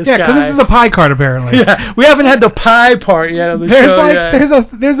pies at this guy. Yeah, because this is a pie cart apparently. Yeah, we haven't had the pie part yet of the There's show like yet.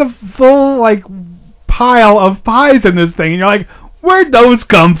 there's a full like pile of pies in this thing, and you're like, where'd those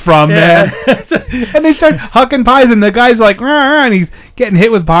come from, man? And they start hucking pies, and the guy's like, "Rah," and he's getting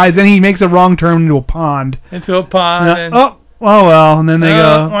hit with pies, and he makes a wrong turn into a pond. Into a pond. And oh well, and then they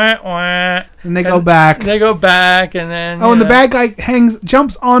go, wah, wah. and they go back. They go back, and then and the bad guy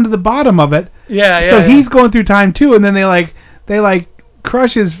jumps onto the bottom of it. Yeah. So he's going through time too, and then they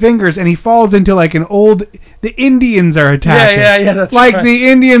crush his fingers, and he falls into like an old. The Indians are attacking. Yeah. That's like right. the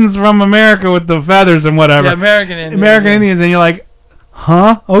Indians from America with the feathers and whatever. Yeah, American Indians, and you're like,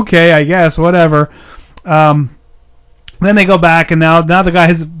 huh? Okay, I guess whatever. Then they go back, and now the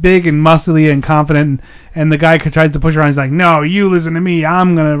guy is big and muscly and confident, and the guy tries to push around. He's like, no, you listen to me.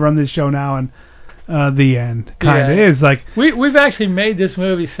 I'm gonna run this show now, and the end kind of is like we've actually made this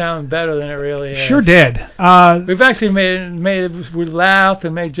movie sound better than it really is. Sure did. We've actually made it. We laughed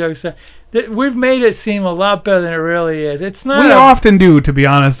and made jokes. We've made it seem a lot better than it really is. It's not. We often do, to be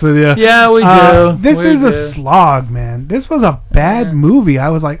honest with you. Yeah, we do. This is a slog, man. This was a bad movie. I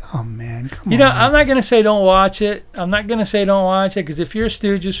was like, oh man, come on. You know, I'm not gonna say don't watch it. Because if you're a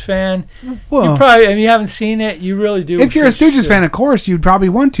Stooges fan, you probably, if you haven't seen it, you really do. If you're a Stooges fan, of course, you'd probably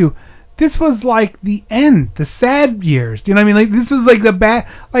want to. This was like the end, the sad years. Do you know what I mean? Like this is like the bad.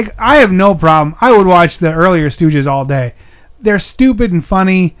 Like I have no problem. I would watch the earlier Stooges all day. They're stupid and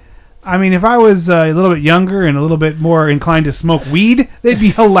funny. I mean, if I was a little bit younger and a little bit more inclined to smoke weed, they'd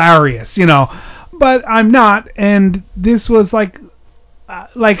be hilarious, you know. But I'm not, and this was like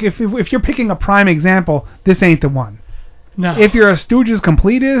if you're picking a prime example, this ain't the one. No. If you're a Stooges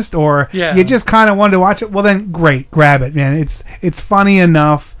completist or you just kind of wanted to watch it, well then great, grab it, man. It's funny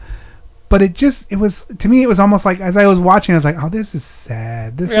enough. But it was to me, it was almost like as I was watching, I was like, oh, this is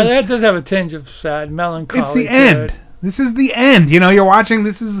sad. That does have a tinge of sad melancholy. It's the end. This is the end. You know, you're watching.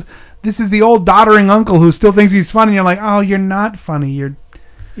 This is the old doddering uncle who still thinks he's funny. You're like, oh, you're not funny. You're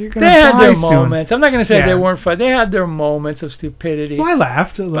gonna They had die their soon. moments. I'm not gonna say they weren't funny. They had their moments of stupidity. Well, I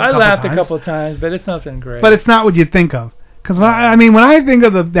laughed. A couple of times, but it's nothing great. But it's not what you'd think of. Because when I think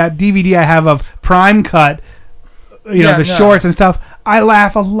of that DVD I have of Prime Cut, shorts and stuff, I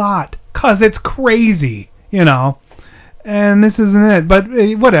laugh a lot. Cause it's crazy, you know, and this isn't it. But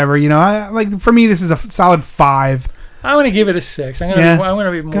whatever, you know. For me, this is a solid 5. I'm gonna give it a 6. I'm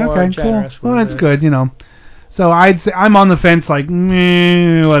gonna be more generous. Cool. Well, that's good, you know. So I'd say I'm on the fence, like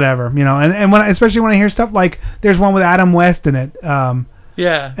whatever, you know. And especially when I hear stuff like there's one with Adam West in it. And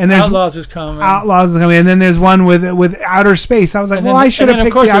there's Outlaws is coming. And then there's one with outer space. I was like, I should have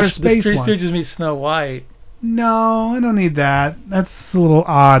picked the outer space one. The Three Stooges meet Snow White. No, I don't need that. That's a little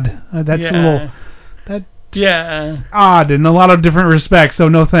odd. That's odd in a lot of different respects. So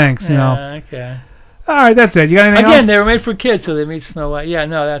no thanks. You know. Okay. All right, that's it. You got anything else? Again, they were made for kids, so they meet Snow White. Yeah,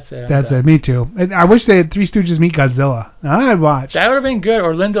 no, that's it. That's it. Me too. I wish they had Three Stooges meet Godzilla. I'd watch. That would have been good.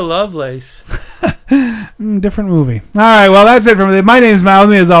 Or Linda Lovelace. Different movie. All right, well, that's it from me. My name's Mal,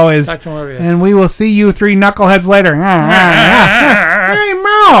 me as always. Dr. Morbius. And we will see you 3 knuckleheads later. Hey,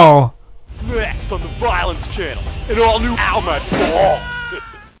 Mal. Next on the Violence Channel, an all-new Alma Ball.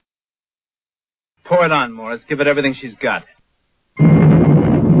 Pour it on, Morris. Give it everything she's got. Open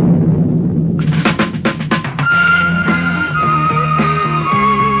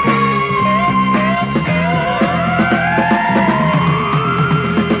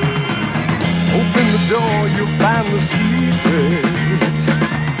the door, you'll find the secret.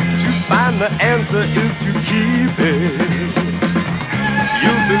 To find the answer is to keep it.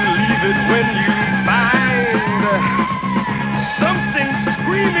 You'll believe it when you find something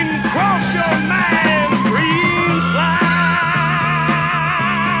screaming across your mind. Green slime.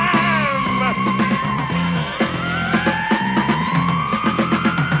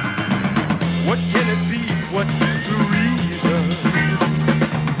 What can it be? What is the reason?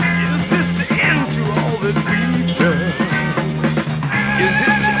 Is this the end to all that we've done? Is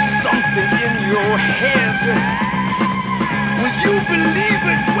it just something in your head?